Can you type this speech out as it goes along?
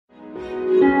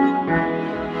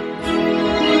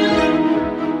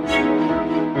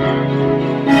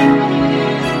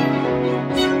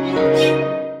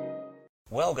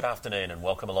good afternoon and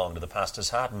welcome along to the Pastor's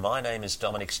Heart. My name is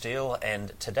Dominic Steele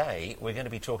and today we're going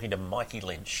to be talking to Mikey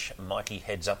Lynch. Mikey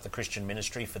heads up the Christian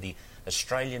ministry for the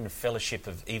Australian Fellowship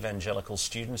of Evangelical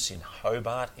Students in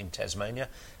Hobart in Tasmania.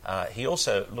 He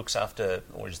also looks after,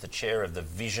 or is the chair of the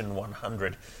Vision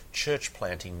 100 church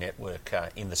planting network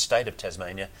in the state of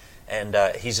Tasmania, and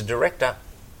he's a director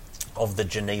of the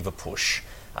Geneva Push.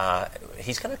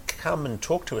 He's going to come and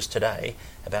talk to us today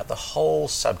about the whole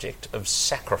subject of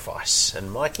sacrifice.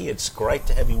 And Mikey, it's great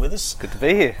to have you with us. Good to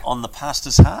be here. On the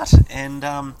Pastor's Heart. And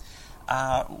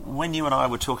when you and I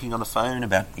were talking on the phone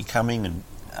about you coming and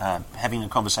having a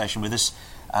conversation with us,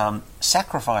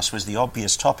 sacrifice was the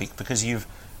obvious topic because you've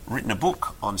written a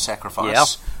book on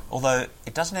sacrifice. Yeah. Although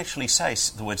it doesn't actually say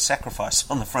the word sacrifice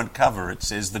on the front cover. It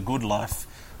says the good life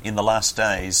in the last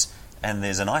days. And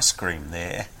there's an ice cream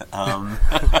there.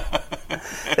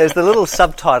 There's the little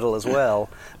subtitle as well,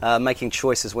 making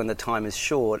choices when the time is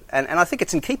short. And I think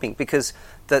it's in keeping because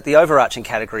the overarching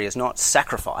category is not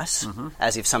sacrifice,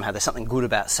 as if somehow there's something good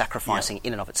about sacrificing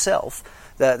in and of itself.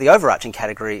 The overarching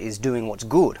category is doing what's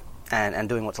good and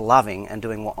doing what's loving and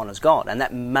doing what honours God. And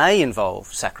that may involve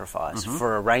sacrifice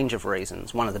for a range of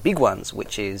reasons. One of the big ones,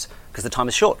 which is because the time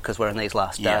is short, because we're in these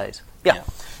last days. Yeah.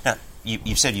 Now,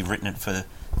 you've said you've written it for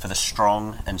the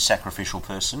strong and sacrificial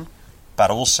person,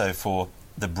 but also for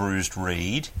the bruised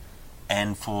reed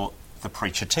and for the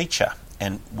preacher-teacher.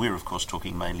 And we're, of course,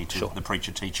 talking mainly to the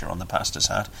preacher-teacher on the Pastor's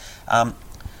Heart. I'm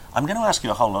going to ask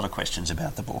you a whole lot of questions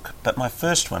about the book, but my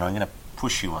first one, I'm going to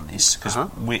push you on this, because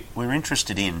we're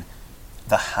interested in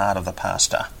the heart of the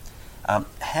pastor.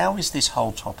 How is this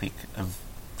whole topic of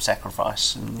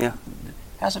sacrifice, and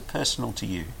how's it personal to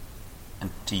you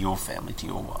and to your family, to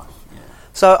your wife?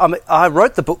 So I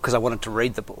wrote the book because I wanted to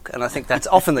read the book, and I think that's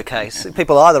often the case.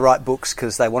 People either write books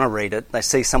because they want to read it, they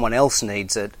see someone else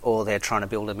needs it, or they're trying to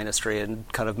build a ministry and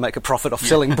kind of make a profit off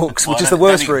selling books, which is the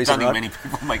worst reason, right? Many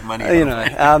people make money.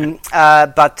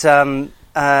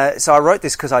 So I wrote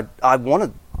this because I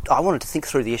wanted to think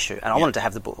through the issue, and I wanted to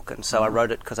have the book, and so I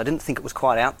wrote it because I didn't think it was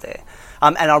quite out there.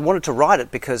 And I wanted to write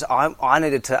it because I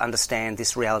needed to understand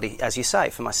this reality, as you say,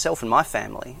 for myself and my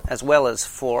family, as well as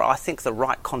for, I think, the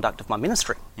right conduct of my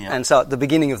ministry. Yeah. And so at the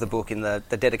beginning of the book, in the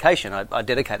dedication, I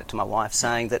dedicate it to my wife,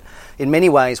 saying that in many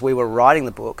ways we were writing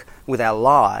the book with our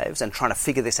lives and trying to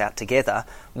figure this out together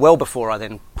well before I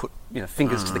then put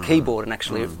fingers to the keyboard and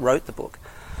actually wrote the book.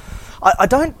 I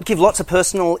don't give lots of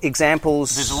personal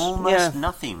examples. There's almost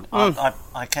nothing.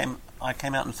 I came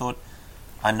out and thought,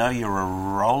 I know you're a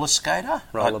roller skater.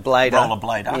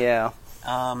 Rollerblader. Yeah.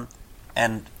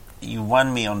 And you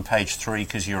won me on page 3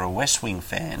 because you're a West Wing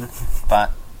fan, but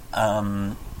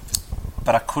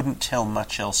I couldn't tell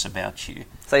much else about you.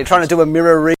 So you're trying to do a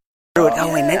mirror read through it.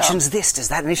 He mentions this. Is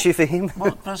that an issue for him?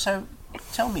 Well, so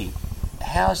tell me,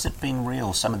 how has it been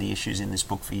real, some of the issues in this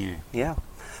book for you? Yeah.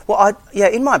 Well,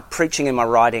 in my preaching, in my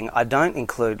writing, I don't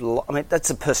include... that's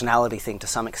a personality thing to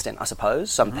some extent, I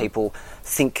suppose. Some people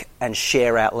think and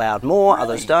share out loud more,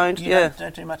 others don't. You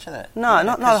don't do much of that? No,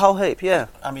 not a whole heap,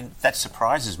 that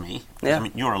surprises me. Yeah.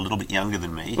 You're a little bit younger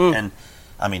than me, and,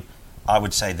 I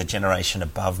would say the generation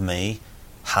above me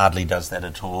hardly does that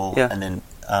at all. Yeah. And then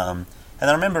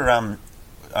I remember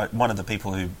one of the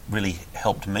people who really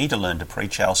helped me to learn to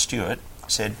preach, Al Stewart,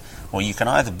 said, well, you can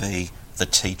either be the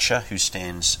teacher who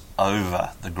stands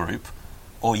over the group,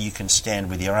 or you can stand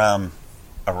with your arm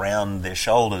around their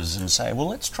shoulders and say, well,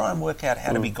 let's try and work out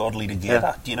how to be godly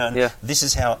together. This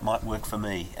is how it might work for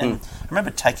me. And I remember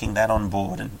taking that on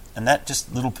board, and that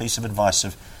just little piece of advice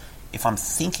of, if I'm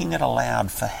thinking it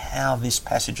aloud for how this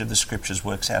passage of the Scriptures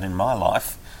works out in my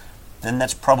life, then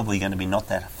that's probably going to be not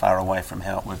that far away from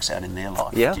how it works out in their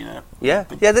life.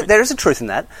 There is a truth in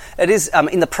that. It is,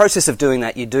 in the process of doing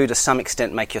that, you do to some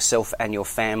extent make yourself and your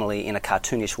family in a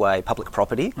cartoonish way public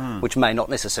property, which may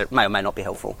or may not be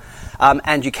helpful.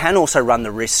 And you can also run the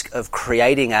risk of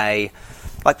creating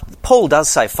like Paul does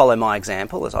say, follow my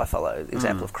example as I follow the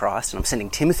example of Christ, and I'm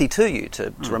sending Timothy to you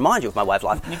to remind you of my way of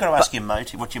life. You've got to ask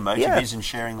what your motive is in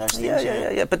sharing those things.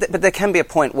 Yeah. But there can be a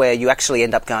point where you actually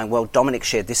end up going, well, Dominic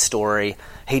shared this story,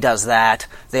 he does that,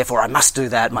 therefore I must do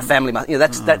that, my family must...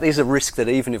 that is a risk that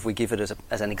even if we give it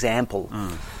as an example.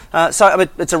 So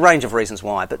it's a range of reasons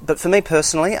why. But for me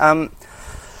personally, I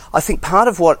think part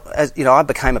of what... I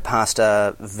became a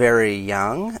pastor very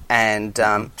young and...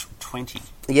 20?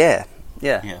 Yeah.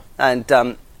 And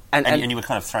you were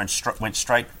kind of went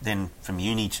straight then from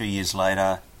uni 2 years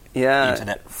later into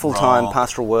that full-time role,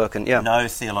 pastoral work and no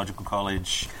theological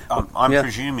college. I'm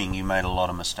presuming you made a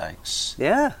lot of mistakes.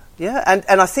 Yeah,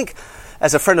 and I think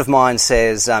as a friend of mine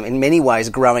says, in many ways,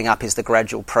 growing up is the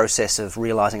gradual process of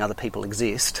realising other people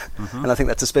exist. Mm-hmm. And I think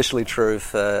that's especially true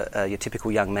for your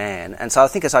typical young man. And so I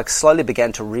think as I slowly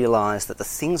began to realise that the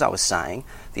things I was saying,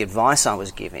 the advice I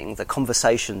was giving, the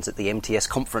conversations at the MTS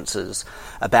conferences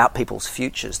about people's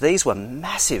futures, these were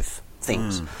massive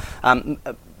things.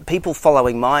 People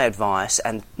following my advice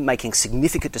and making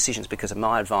significant decisions because of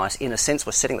my advice, in a sense,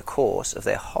 were setting the course of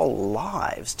their whole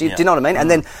lives. Do you know what I mean? And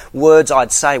then words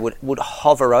I'd say would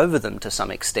hover over them to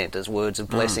some extent as words of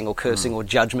blessing or cursing or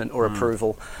judgment or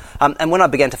approval. And when I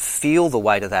began to feel the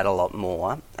weight of that a lot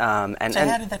more... so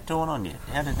how did that dawn on you?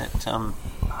 How did that...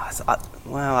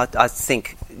 I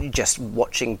think just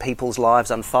watching people's lives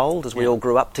unfold as we all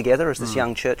grew up together as this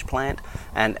young church plant,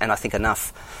 and I think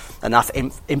enough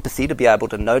empathy to be able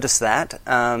to notice that,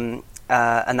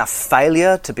 enough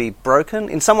failure to be broken.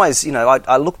 In some ways,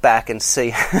 I look back and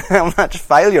see how much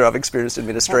failure I've experienced in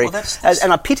ministry,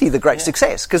 and I pity the great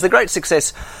success, because the great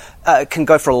success can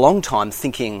go for a long time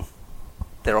thinking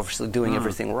they're obviously doing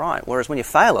everything right, whereas when you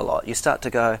fail a lot, you start to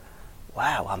go,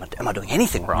 wow, am I doing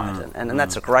anything right? And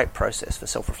that's a great process for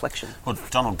self-reflection. Well,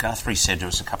 Donald Guthrie said to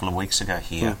us a couple of weeks ago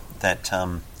here that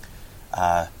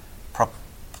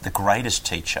the greatest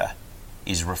teacher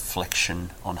is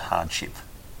reflection on hardship.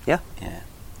 Yeah.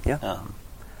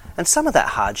 And some of that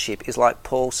hardship is like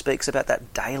Paul speaks about,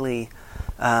 that daily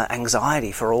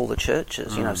anxiety for all the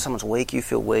churches. If someone's weak, you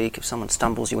feel weak. If someone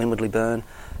stumbles, you inwardly burn.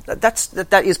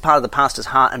 That is part of the pastor's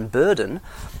heart and burden,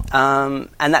 and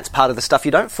that's part of the stuff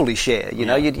you don't fully share. You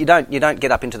don't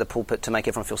get up into the pulpit to make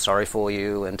everyone feel sorry for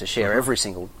you and to share every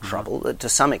single trouble. To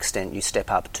some extent, you step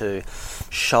up to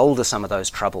shoulder some of those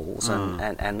troubles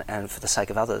and for the sake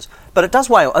of others. But it does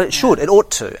weigh. It should. It ought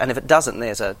to. And if it doesn't,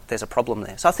 there's a problem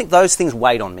there. So I think those things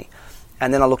weighed on me.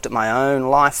 And then I looked at my own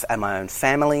life and my own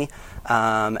family,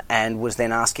 and was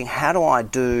then asking, how do I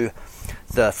do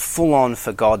the full-on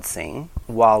for God thing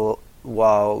while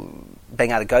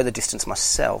being able to go the distance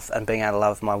myself and being able to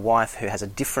love my wife, who has a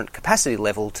different capacity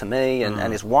level to me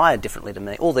and is wired differently to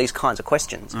me, all these kinds of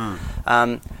questions.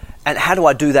 And how do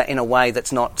I do that in a way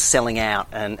that's not selling out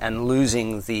and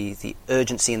losing the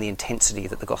urgency and the intensity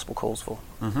that the gospel calls for?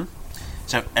 Mm-hmm.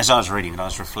 So as I was reading it, I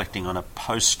was reflecting on a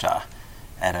poster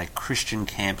at a Christian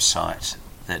campsite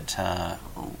that I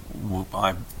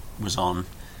was on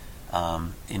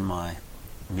in my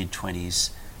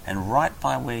mid-20s, and right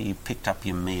by where you picked up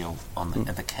your meal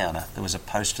at the counter, there was a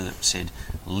poster that said,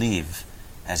 "Live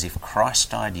as if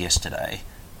Christ died yesterday,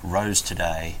 rose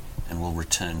today, and will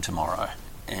return tomorrow."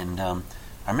 And I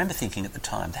remember thinking at the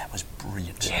time, that was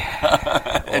brilliant.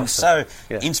 Yeah. And so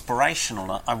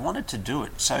inspirational. I wanted to do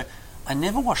it. So I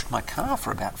never washed my car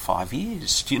for about 5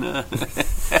 years,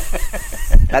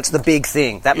 That's the big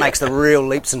thing. That makes the real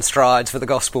leaps and strides for the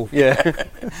gospel. Yeah.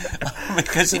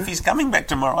 Because if he's coming back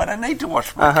tomorrow, I don't need to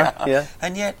wash my car. Yeah.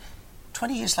 And yet,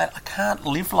 20 years later, I can't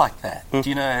live like that.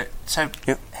 So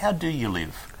how do you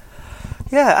live?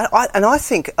 Yeah, I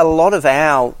think a lot of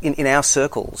in our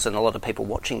circles, and a lot of people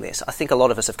watching this, I think a lot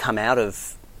of us have come out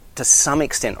of, to some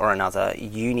extent or another,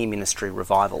 uni ministry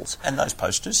revivals. And those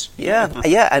posters. Yeah,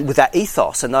 and with that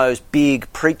ethos and those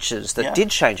big preachers that did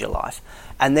change your life.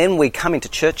 And then we come into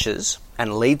churches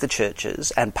and lead the churches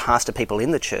and pastor people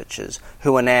in the churches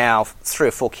who are now 3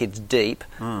 or 4 kids deep,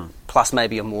 plus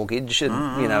maybe a mortgage. And,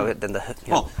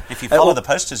 well, if you follow the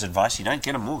poster's advice, you don't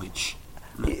get a mortgage.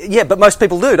 Yeah, but most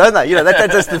people do, don't they?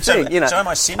 That's the thing. So am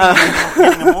I sinning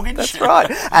getting a mortgage? That's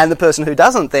right. And the person who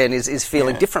doesn't then is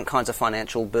feeling different kinds of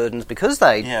financial burdens because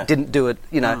they didn't do it.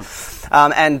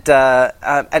 And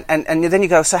then you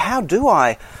go, so how do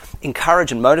I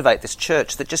encourage and motivate this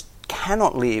church that just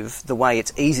cannot live the way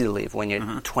it's easy to live when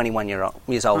you're 21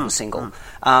 years old and single?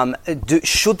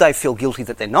 Should they feel guilty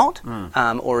that they're not,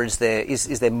 or is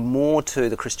there more to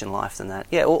the Christian life than that?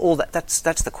 Yeah, all that.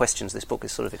 That's the questions this book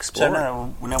is sort of exploring. So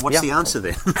now what's the answer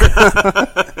then?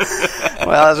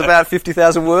 Well, there's about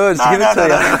 50,000 words to give it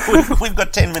to you. We've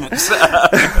got 10 minutes.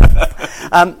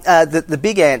 The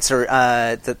big answer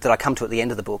that I come to at the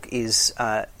end of the book is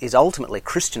ultimately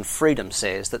Christian freedom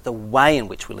says that the way in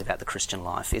which we live out the Christian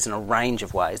life is in a range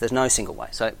of ways. There's no single way.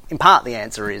 So in part the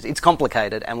answer is it's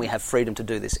complicated and we have freedom to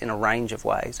do this in a range of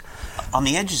ways. On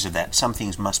the edges of that, some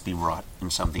things must be right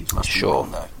and some things must be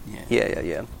wrong, though.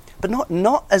 Yeah. But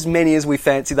not as many as we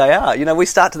fancy they are. We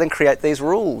start to then create these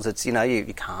rules. It's,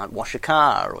 you can't wash a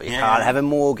car, or you can't have a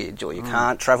mortgage, or you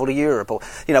can't travel to Europe, or,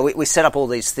 we set up all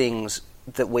these things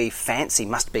that we fancy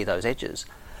must be those edges.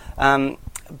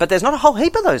 But there's not a whole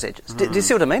heap of those edges. Do you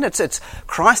see what I mean? It's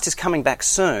Christ is coming back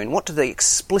soon. What do the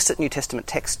explicit New Testament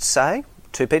texts say?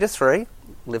 2 Peter 3,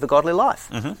 live a godly life.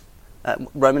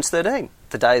 Romans 13,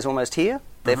 the day is almost here.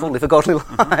 therefore live a godly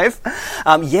life.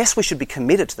 Yes, we should be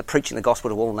committed to the preaching the gospel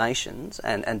to all nations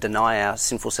and deny our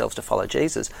sinful selves to follow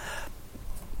Jesus.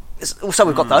 So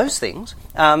we've got those things.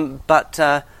 But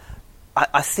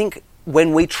I think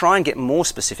when we try and get more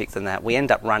specific than that, we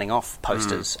end up running off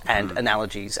posters and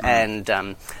analogies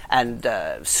and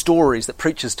stories that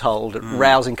preachers told at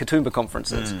rousing Katoomba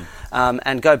conferences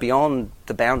and go beyond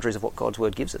the boundaries of what God's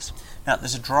Word gives us. Now,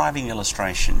 there's a driving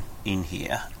illustration in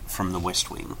here from The West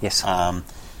Wing. Yes. And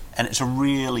it's a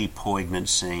really poignant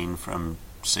scene from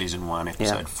Season 1,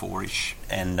 Episode 4-ish.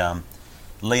 And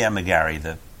Leo McGarry,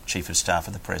 the Chief of Staff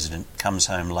of the President, comes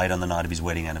home late on the night of his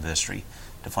wedding anniversary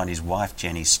to find his wife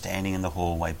Jenny standing in the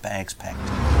hallway, bags packed.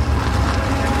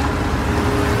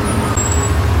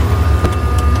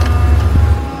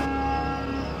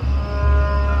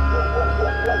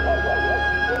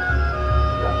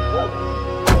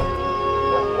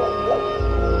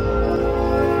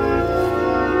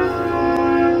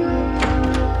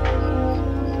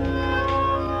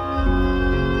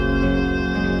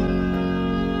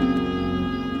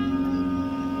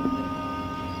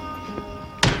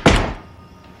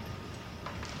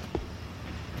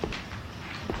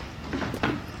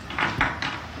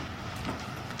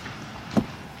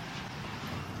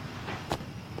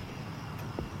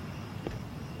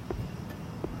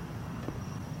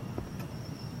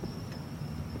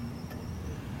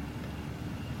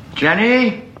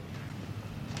 Jenny?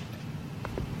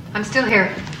 I'm still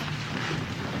here.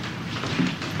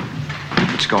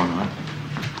 What's going on?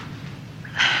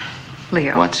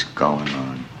 Leo. What's going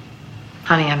on?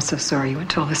 Honey, I'm so sorry you went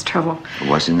to all this trouble. There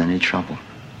wasn't any trouble.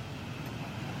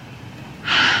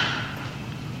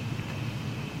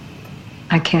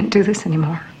 I can't do this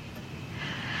anymore.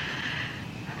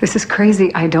 This is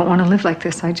crazy. I don't want to live like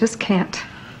this. I just can't.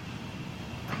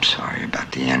 I'm sorry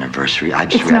about the anniversary.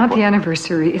 It's not the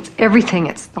anniversary. It's everything.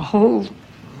 It's the whole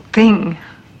thing.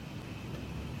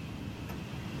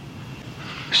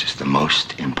 This is the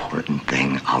most important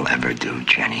thing I'll ever do,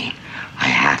 Jenny. I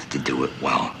have to do it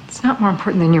well. It's not more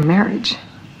important than your marriage.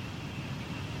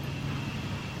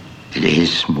 It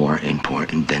is more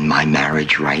important than my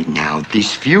marriage right now.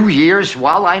 These few years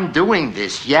while I'm doing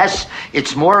this, yes,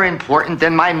 it's more important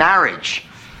than my marriage.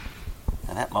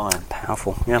 Now that line,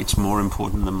 powerful. Yeah, it's more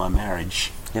important than my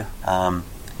marriage. Yeah. I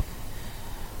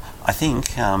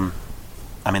think. I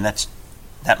mean, that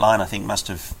line I think must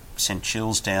have sent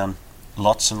chills down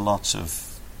lots and lots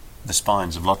of the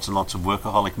spines of lots and lots of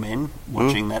workaholic men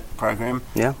watching that program.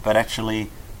 Yeah. But actually,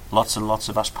 lots and lots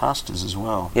of us pastors as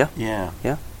well. Yeah. Yeah.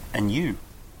 Yeah. And you.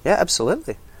 Yeah,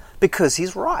 absolutely. Because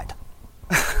he's right.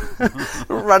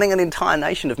 Running an entire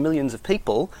nation of millions of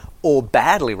people, or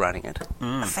badly running it,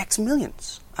 affects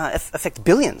millions. Affects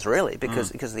billions, really,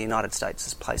 because of the United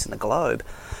States' place in the globe.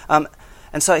 And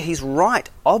so he's right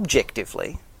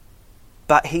objectively,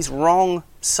 but he's wrong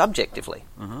subjectively.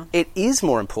 Mm-hmm. It is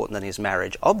more important than his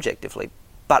marriage objectively,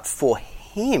 but for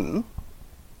him,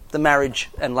 the marriage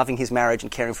and loving his marriage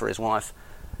and caring for his wife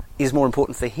is more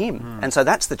important for him. And so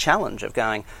that's the challenge of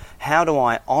going, how do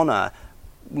I honour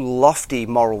lofty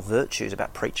moral virtues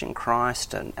about preaching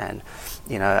Christ and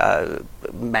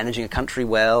managing a country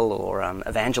well or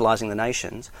evangelising the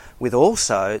nations, with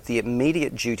also the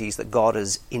immediate duties that God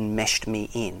has enmeshed me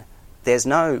in. There's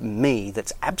no me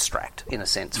that's abstract, in a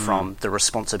sense, from the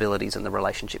responsibilities and the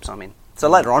relationships I'm in. So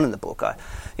later on in the book,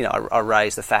 I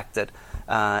raise the fact that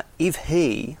if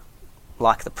he,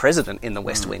 like the president in the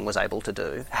West Wing was able to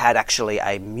do, had actually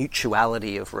a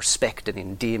mutuality of respect and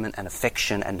endearment and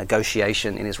affection and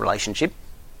negotiation in his relationship,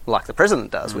 like the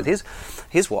president does with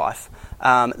his wife,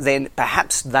 then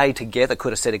perhaps they together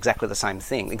could have said exactly the same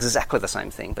thing,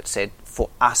 but said,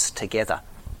 for us together,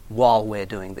 while we're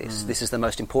doing this, this is the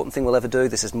most important thing we'll ever do,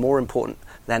 this is more important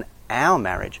than our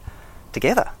marriage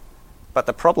together. But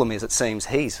the problem is, it seems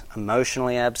he's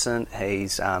emotionally absent,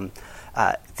 he's...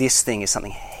 this thing is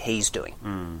something he's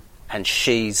doing, and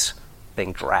she's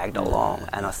being dragged along,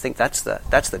 and I think that's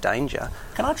the danger.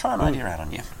 Can I try an idea out on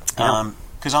you?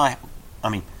 Because I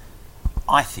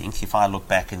think if I look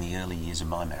back in the early years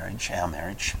of our marriage,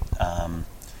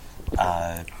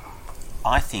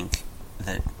 I think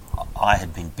that I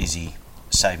had been busy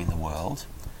saving the world,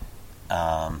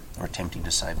 or attempting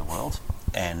to save the world,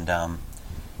 and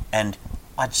I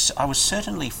was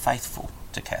certainly faithful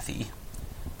to Kathy.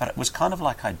 But it was kind of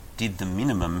like I did the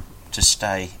minimum to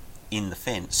stay in the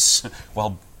fence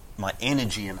while my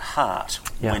energy and heart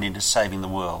went into saving the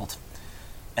world.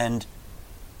 And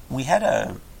we had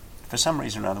for some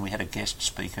reason or other, we had a guest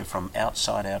speaker from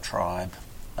outside our tribe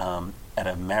at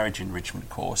a marriage enrichment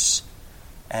course.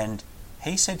 And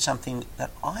he said something that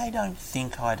I don't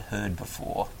think I'd heard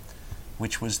before.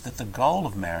 which was that the goal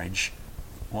of marriage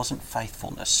wasn't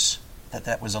faithfulness,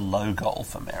 that was a low goal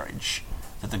for marriage,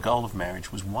 that the goal of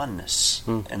marriage was oneness,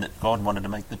 and that God wanted to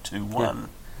make the two one. Yeah.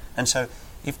 And so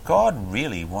if God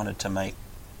really wanted to make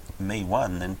me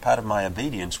one, then part of my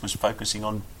obedience was focusing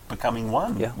on becoming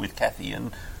one with Kathy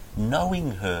and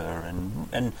knowing her,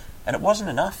 and it wasn't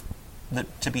enough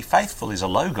that to be faithful is a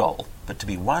low goal, but to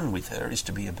be one with her is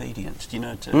to be obedient,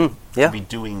 to be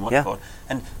doing what God...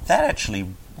 And that actually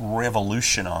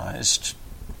revolutionised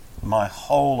our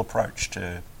whole approach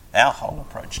to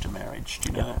marriage,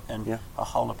 and our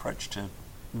whole approach to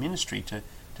ministry, to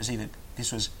see that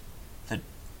that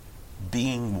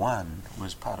being one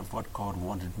was part of what God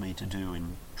wanted me to do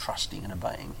in trusting and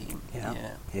obeying Him.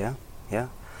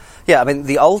 Yeah, I mean,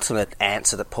 the ultimate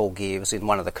answer that Paul gives in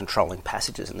one of the controlling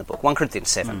passages in the book, 1 Corinthians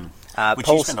 7. Which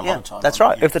you spend a lot of time on. That's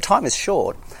right. If the time is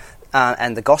short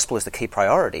and the gospel is the key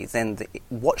priority, then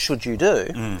what should you do?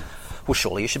 Well,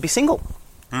 surely you should be single.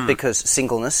 Because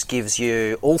singleness gives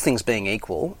you, all things being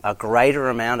equal, a greater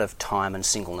amount of time and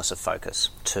singleness of focus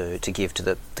to give to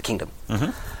the kingdom.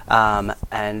 And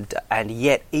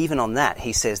yet, even on that,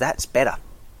 he says that's better.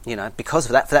 Because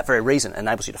of that, for that very reason, it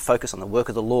enables you to focus on the work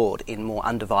of the Lord in a more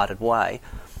undivided way.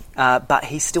 But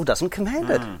he still doesn't command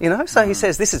it, So he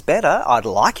says, this is better. I'd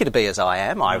like you to be as I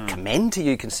am. I commend to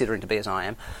you considering to be as I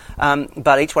am.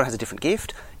 But each one has a different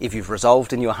gift. If you've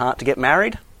resolved in your heart to get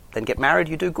married, then get married,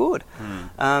 you do good.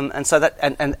 And so that,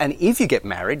 and if you get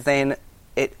married, then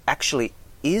it actually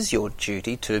is your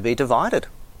duty to be divided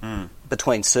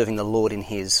between serving the Lord in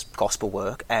His gospel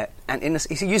work, and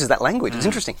he uses that language. It's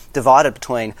interesting. Divided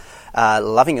between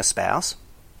loving your spouse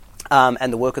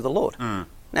and the work of the Lord.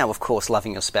 Now, of course,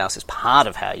 loving your spouse is part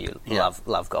of how you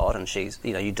love God, and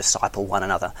you disciple one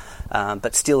another.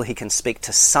 But still, he can speak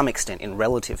to some extent in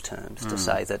relative terms to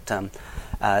say that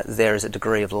there is a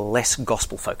degree of less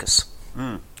gospel focus.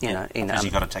 Because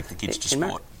you've got to take the kids to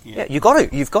sport. You've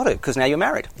got to, because now you're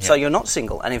married. So you're not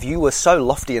single. And if you were so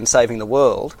lofty in saving the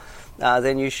world,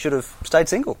 then you should have stayed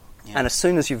single. And as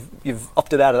soon as you've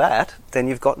opted out of that, then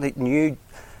you've got the new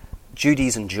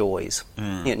duties and joys,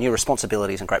 new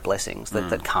responsibilities and great blessings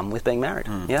that come with being married.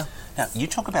 Now, you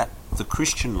talk about the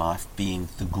Christian life being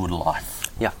the good life.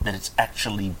 That it's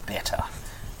actually better.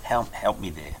 Help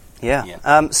me there.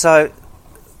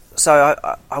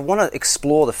 So I want to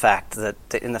explore the fact that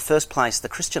in the first place, the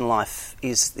Christian life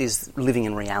is living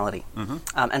in reality.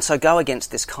 And so go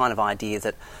against this kind of idea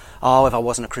that, if I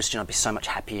wasn't a Christian, I'd be so much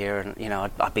happier, and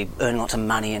I'd be earning lots of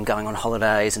money and going on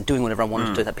holidays and doing whatever I wanted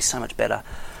to do. That'd be so much better.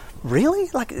 Really?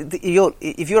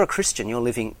 If you're a Christian, you're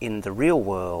living in the real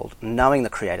world, knowing the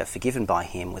Creator, forgiven by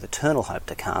Him, with eternal hope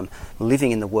to come,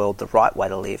 living in the world the right way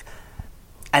to live.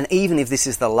 And even if this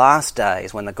is the last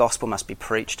days when the gospel must be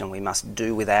preached and we must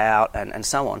do without and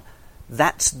so on,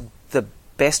 that's the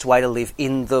best way to live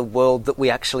in the world that we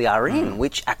actually are in,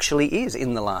 which actually is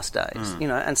in the last days.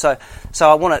 And so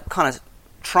I want to kind of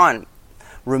try and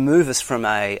remove us from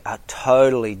a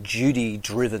totally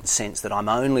duty-driven sense that I'm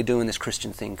only doing this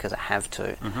Christian thing because I have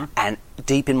to. And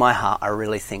deep in my heart, I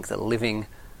really think that living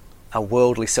a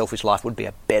worldly, selfish life would be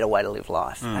a better way to live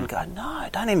life. And go, no,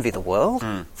 don't envy the world.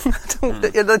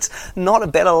 That's not a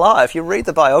better life. You read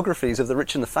the biographies of the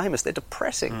rich and the famous, they're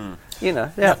depressing.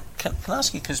 Now, can I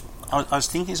ask you, because I was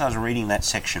thinking as I was reading that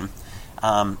section,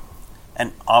 and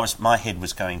my head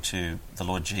was going to the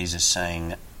Lord Jesus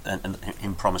saying, and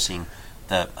Him promising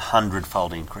the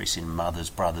 100-fold increase in mothers,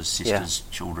 brothers, sisters,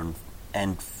 children,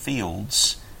 and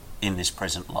fields in this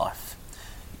present life.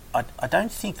 I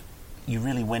don't think you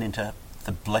really went into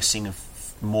the blessing of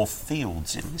more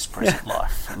fields in this present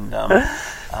life. And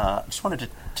I just wanted to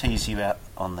tease you out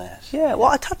on that. Well,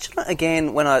 I touched on it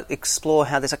again when I explore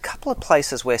how there's a couple of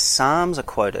places where Psalms are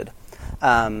quoted.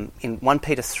 In 1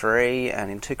 Peter 3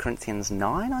 and in 2 Corinthians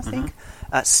 9, I think.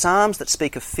 Psalms that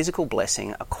speak of physical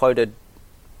blessing are quoted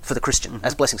for the Christian,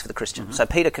 as blessings for the Christian. So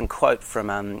Peter can quote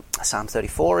from Psalm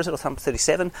 34, is it, or Psalm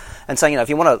 37, and say, if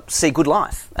you want to see good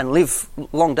life and live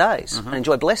long days and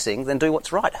enjoy blessing, then do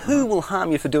what's right. Who will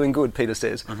harm you for doing good, Peter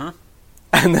says.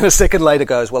 And then a second later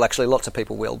goes, well, actually, lots of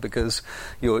people will because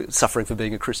you're suffering for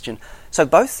being a Christian. So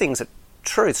both things are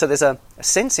true. So there's a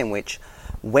sense in which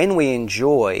when we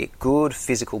enjoy good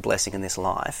physical blessing in this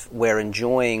life, we're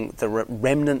enjoying the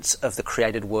remnants of the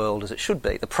created world as it should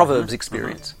be, the Proverbs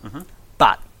experience.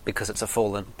 But because it's a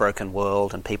fallen, broken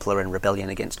world and people are in rebellion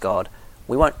against God,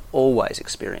 we won't always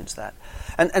experience that.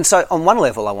 And so on one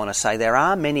level, I want to say there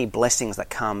are many blessings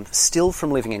that come still from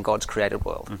living in God's created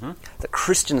world that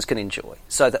Christians can enjoy.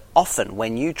 So that often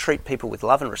when you treat people with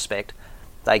love and respect,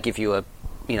 they give you a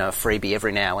a freebie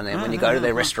every now and then when you go to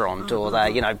their restaurant, or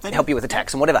they, help you with the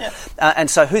tax and whatever. Yeah. And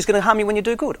so who's going to harm you when you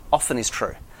do good? Often is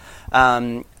true.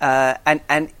 And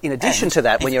in addition to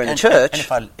that, when you're in the church...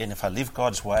 And if I live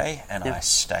God's way and I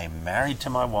stay married to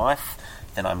my wife,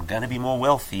 then I'm going to be more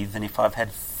wealthy than if I've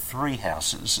had 3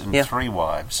 houses and 3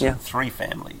 wives and 3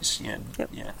 families.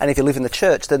 And if you live in the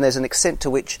church, then there's an extent to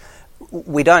which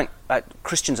we don't,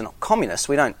 Christians are not communists,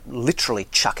 we don't literally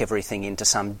chuck everything into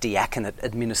some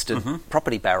diaconate-administered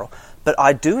property barrel. But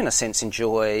I do, in a sense,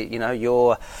 enjoy,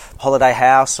 your holiday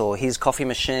house or his coffee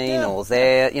machine or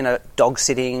their, dog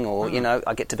sitting or,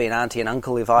 I get to be an auntie and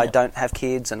uncle if I don't have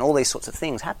kids, and all these sorts of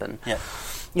things happen. Yeah.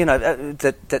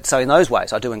 So in those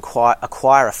ways I do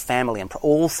acquire a family, and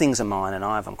all things are mine, and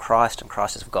I am Christ, and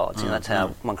Christ is of God. That's how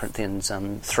 1 Corinthians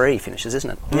 3 finishes, isn't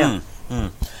it? Yeah.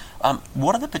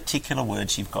 What are the particular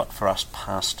words you've got for us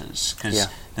pastors? Because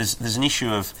there's an issue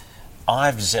of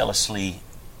I've zealously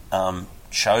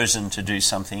chosen to do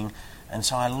something, and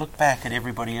so I look back at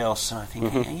everybody else and I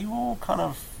think, are you all kind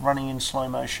of running in slow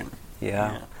motion?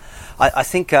 Yeah. I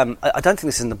think, I don't think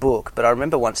this is in the book, but I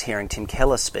remember once hearing Tim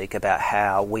Keller speak about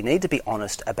how we need to be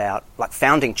honest about, like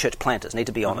founding church planters need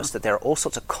to be honest that there are all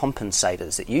sorts of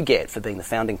compensators that you get for being the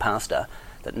founding pastor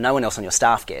that no one else on your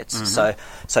staff gets. So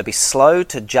be slow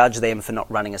to judge them for not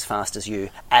running as fast as you,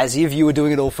 as if you were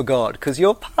doing it all for God, because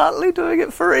you're partly doing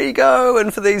it for ego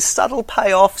and for these subtle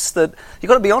payoffs that you've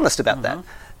got to be honest about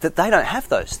that they don't have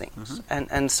those things.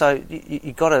 And so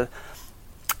you got to...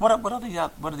 What are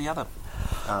the other...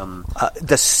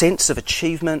 the sense of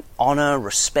achievement, honour,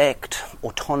 respect,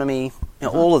 autonomy,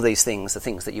 all of these things are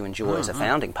things that you enjoy as a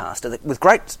founding pastor, with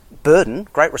great burden,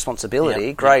 great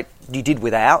responsibility, you did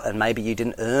without, and maybe you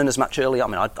didn't earn as much earlier. I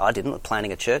mean, I didn't,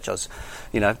 planning a church. I was,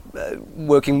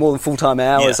 working more than full-time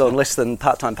hours on less than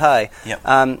part-time pay.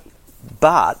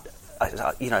 But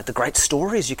the great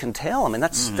stories you can tell. I mean,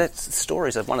 that's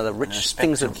stories of one of the rich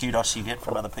things and kudos you get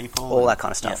from other people. All that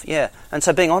kind of stuff, And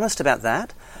so being honest about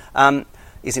that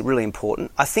is it really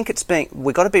important. I think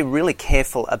we've got to be really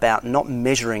careful about not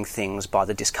measuring things by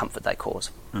the discomfort they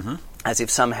cause. As if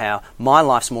somehow my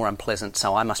life's more unpleasant,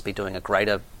 so I must be doing a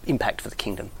greater impact for the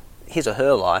kingdom. His or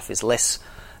her life is less...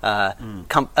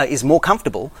 is more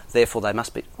comfortable, therefore they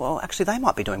must be... Well, actually, they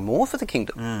might be doing more for the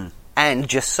kingdom, and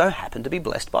just so happen to be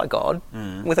blessed by God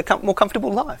with a more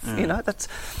comfortable life.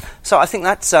 So I think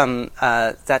that's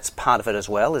part of it as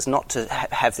well. Is not to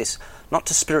have this, not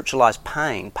to spiritualise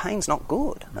pain. Pain's not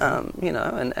good,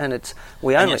 and it's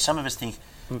we only. And yet some of us think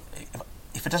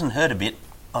if it doesn't hurt a bit,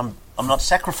 I'm not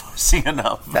sacrificing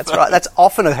enough. That's right. That's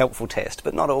often a helpful test,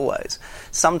 but not always.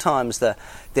 Sometimes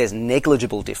there's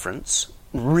negligible difference.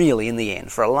 Really, in the end,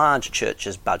 for a large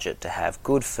church's budget to have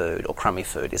good food or crummy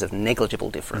food is of negligible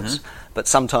difference. But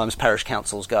sometimes parish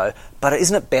councils go, but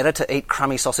isn't it better to eat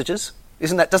crummy sausages?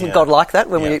 Doesn't God like that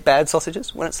when we eat bad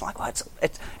sausages? When it's like, well,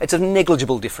 it's a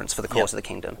negligible difference for the cause of the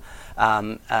kingdom.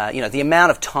 The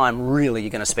amount of time really you're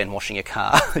going to spend washing your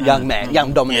car, young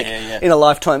Dominic, in a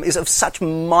lifetime is of such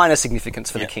minor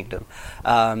significance for the kingdom.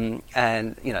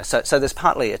 So there's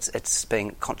partly it's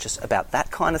being conscious about that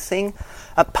kind of thing.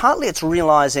 Partly it's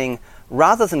realising,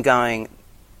 rather than going,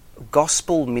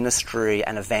 gospel ministry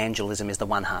and evangelism is the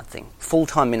one hard thing.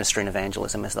 Full-time ministry and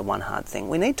evangelism is the one hard thing.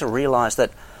 We need to realise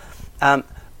that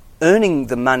earning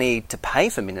the money to pay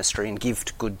for ministry and give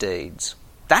to good deeds,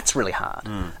 that's really hard.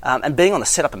 And being on the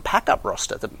set-up and pack-up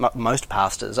roster that most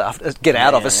pastors get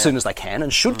out of as soon as they can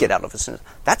and should get out of as soon as...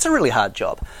 That's a really hard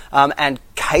job. And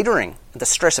catering, the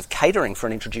stress of catering for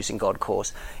an Introducing God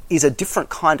course is a different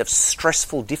kind of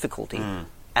stressful difficulty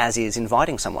as is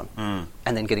inviting someone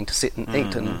and then getting to sit and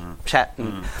eat and chat.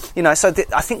 And, I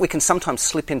think we can sometimes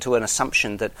slip into an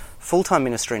assumption that full-time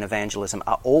ministry and evangelism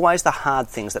are always the hard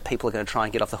things that people are going to try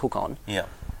and get off the hook on,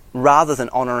 rather than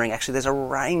honouring, actually, there's a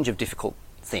range of difficult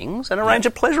things and a range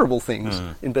of pleasurable things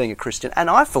in being a Christian. And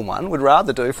I, for one, would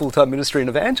rather do full-time ministry and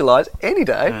evangelise any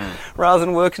day rather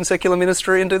than work in secular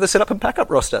ministry and do the set-up and pack-up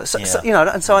roster.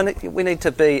 We need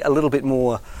to be a little bit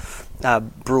more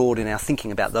broad in our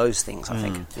thinking about those things, I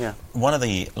think. One of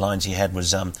the lines he had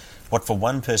was, what for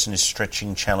one person is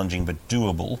stretching, challenging but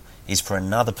doable is for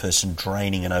another person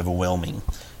draining and overwhelming.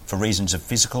 For reasons of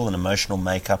physical and emotional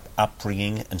makeup,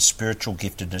 upbringing and spiritual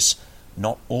giftedness,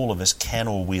 not all of us can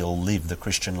or will live the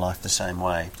Christian life the same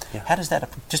way. How does that...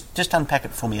 Just unpack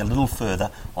it for me a little further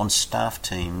on staff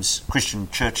teams, Christian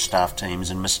church staff teams,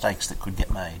 and mistakes that could get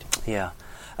made.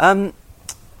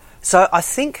 So I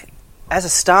think as a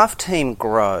staff team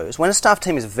grows, when a staff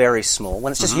team is very small,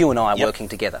 when it's just you and I working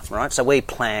together, right? So we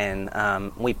plant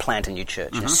a new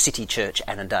church, City Church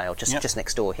Annandale, just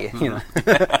next door here,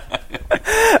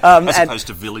 As opposed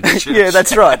to village church. Yeah,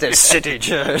 that's right. There's city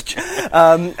church.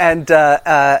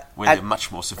 Where they're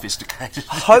much more sophisticated.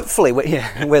 Hopefully,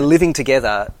 we're living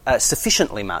together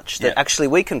sufficiently much that actually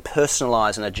we can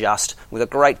personalise and adjust with a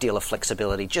great deal of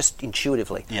flexibility, just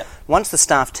intuitively. Yeah. Once the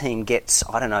staff team gets,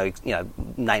 I don't know,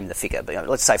 name the figure, but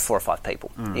let's say 4 or 5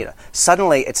 people.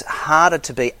 Suddenly it's harder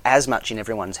to be as much in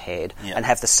everyone's head and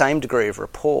have the same degree of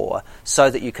rapport, so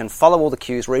that you can follow all the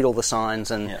cues, read all the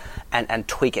signs, and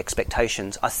tweak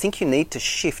expectations. I think you need to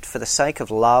shift for the sake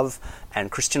of love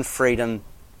and Christian freedom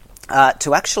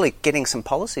to actually getting some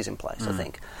policies in place, I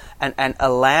think. And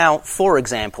allow, for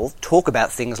example, talk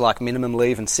about things like minimum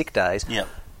leave and sick days.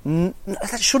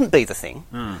 That shouldn't be the thing.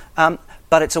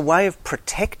 But it's a way of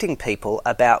protecting people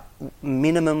about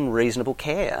minimum reasonable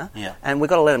care. And we've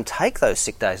got to let them take those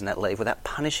sick days and that leave without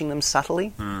punishing them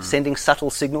subtly, sending subtle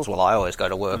signals. Well, I always go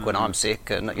to work when I'm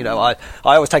sick, and I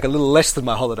always take a little less than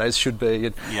my holidays should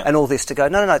be, and all this to go,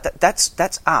 no,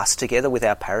 that's us together with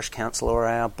our parish council or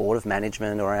our board of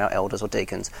management or our elders or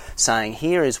deacons saying,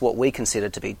 here is what we consider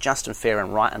to be just and fair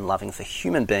and right and loving for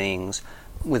human beings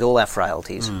with all our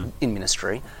frailties in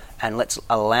ministry. And let's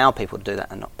allow people to do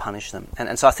that and not punish them.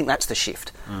 And so I think that's the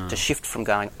shift. To shift from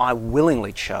going, I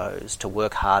willingly chose to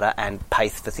work harder and pay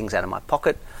for things out of my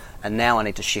pocket, and now I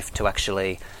need to shift to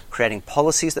actually creating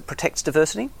policies that protects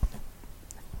diversity.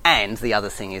 And the other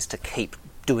thing is to keep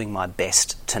doing my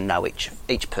best to know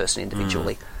each person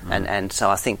individually. And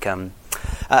so I think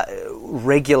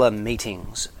regular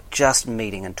meetings, just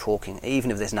meeting and talking,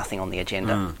 even if there's nothing on the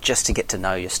agenda, just to get to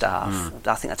know your staff.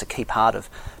 I think that's a key part of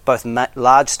both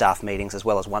large staff meetings as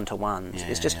well as one-to-ones,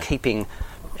 is just keeping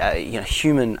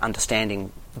human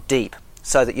understanding deep,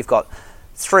 so that you've got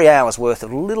 3 hours worth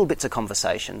of little bits of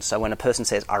conversation. So when a person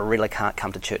says, I really can't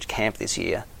come to church camp this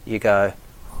year, you go,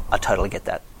 I totally get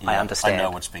that. I understand. I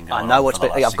know what's been going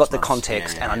on. I've got the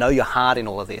context, and I know you're hard in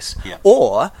all of this.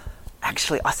 Or,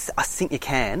 actually, I think you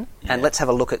can, and let's have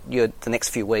a look at the next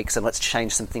few weeks, and let's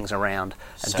change some things around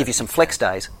and give you some flex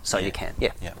days so you can.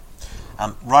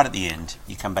 Right at the end,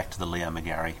 you come back to the Leo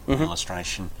McGarry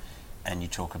illustration, and you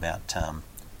talk about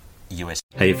US.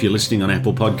 Hey, if you're listening on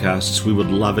Apple Podcasts, we would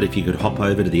love it if you could hop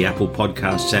over to the Apple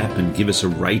Podcasts app and give us a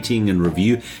rating and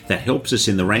review. That helps us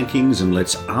in the rankings and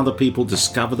lets other people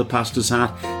discover the Pastor's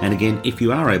Heart. And again, if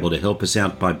you are able to help us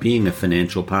out by being a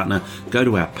financial partner, go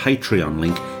to our Patreon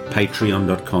link,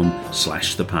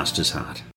 patreon.com/thepastor's heart.